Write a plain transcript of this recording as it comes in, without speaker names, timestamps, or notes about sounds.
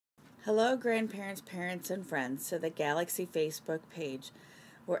Hello, grandparents, parents, and friends to the Galaxy Facebook page,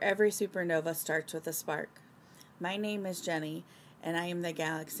 where every supernova starts with a spark. My name is Jenny, and I am the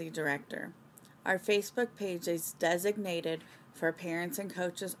Galaxy Director. Our Facebook page is designated for parents and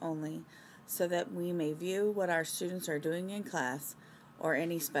coaches only, so that we may view what our students are doing in class or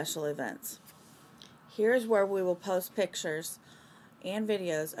any special events. Here's where we will post pictures and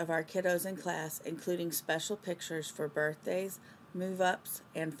videos of our kiddos in class, including special pictures for birthdays, move-ups,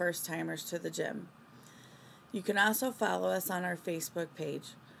 and first-timers to the gym. You can also follow us on our Facebook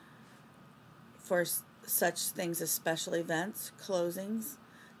page for such things as special events, closings,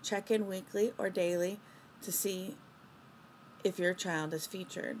 check in weekly or daily to see if your child is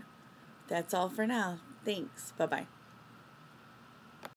featured. That's all for now. Thanks. Bye-bye.